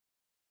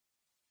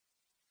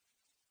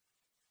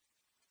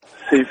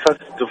See,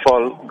 first of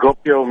all,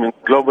 GOPIO means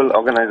Global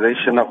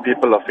Organization of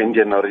People of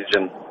Indian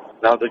Origin.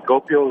 Now, the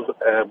GOPIO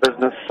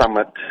Business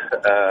Summit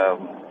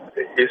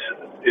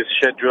is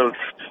scheduled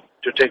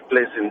to take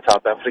place in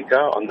South Africa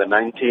on the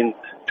 19th,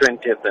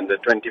 20th, and the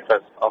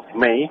 21st of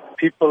May.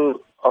 People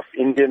of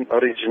Indian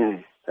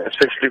origin,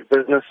 especially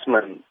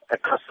businessmen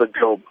across the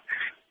globe,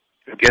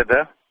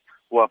 together,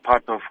 who are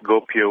part of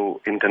GOPIO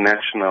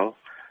International,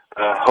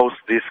 host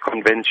these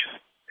conventions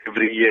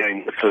every year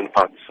in different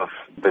parts of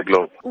the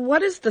globe.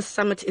 What is the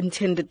summit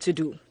intended to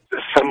do?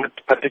 The summit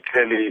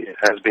particularly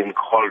has been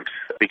called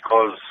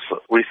because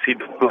we see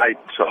the plight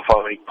of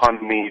our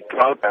economy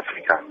throughout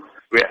Africa.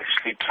 We're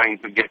actually trying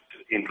to get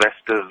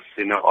investors,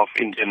 of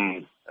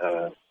Indian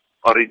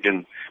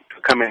origin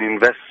to come and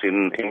invest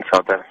in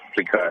South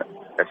Africa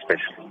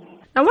especially.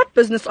 Now, what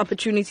business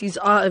opportunities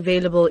are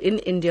available in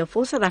India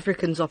for South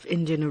Africans of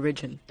Indian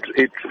origin?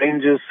 It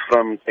ranges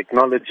from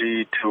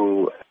technology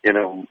to,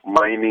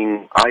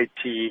 mining,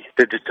 IT,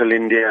 digital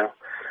India.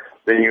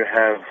 Then you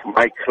have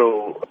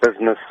micro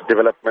business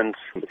developments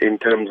in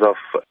terms of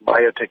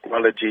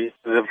biotechnology.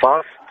 There's a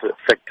vast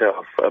sector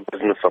of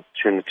business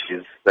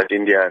opportunities that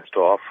India has to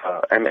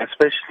offer. And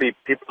especially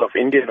people of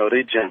Indian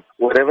origin,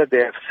 wherever they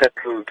have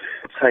settled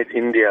outside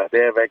India, they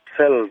have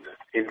excelled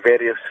in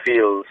various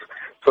fields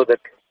so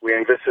that we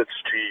envisage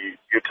to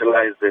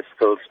utilize their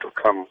skills to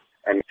come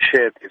and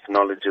share these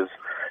knowledges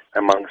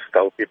amongst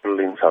our people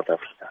in South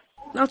Africa.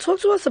 Now, talk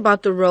to us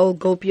about the role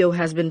GOPIO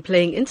has been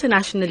playing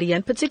internationally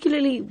and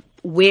particularly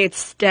where it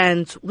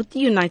stands with the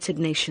United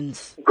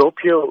Nations.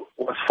 GOPIO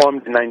was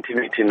formed in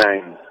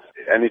 1989,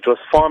 and it was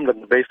formed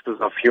on the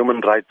basis of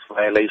human rights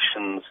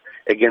violations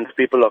against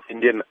people of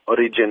Indian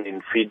origin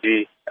in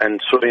Fiji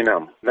and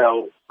Suriname.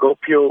 Now,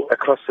 GOPIO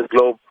across the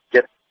globe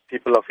get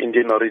people of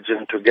Indian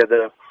origin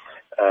together,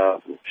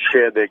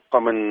 share their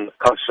common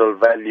cultural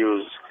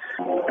values,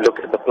 look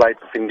at the plight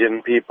of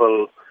Indian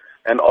people,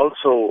 and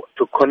also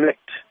to connect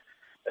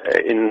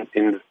in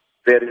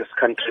various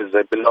countries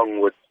that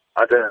belong with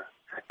other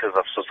sectors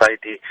of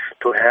society,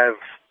 to have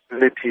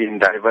unity and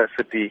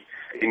diversity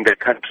in the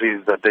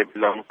countries that they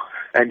belong.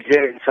 And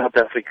here in South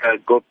Africa,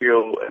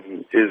 GOPIO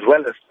is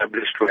well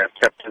established. We have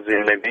chapters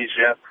in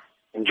Lenasia,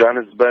 in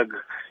Johannesburg,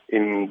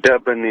 in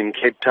Durban, in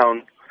Cape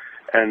Town.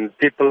 And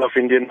people of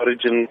Indian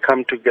origin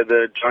come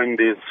together, join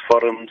these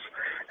forums,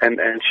 and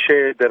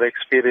share their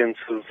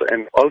experiences,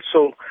 and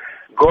also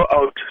go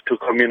out to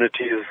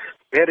communities,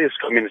 various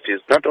communities,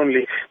 not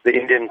only the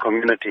Indian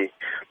community.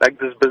 Like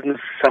this business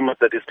summit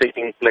that is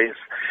taking place,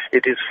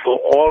 it is for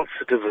all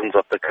citizens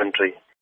of the country.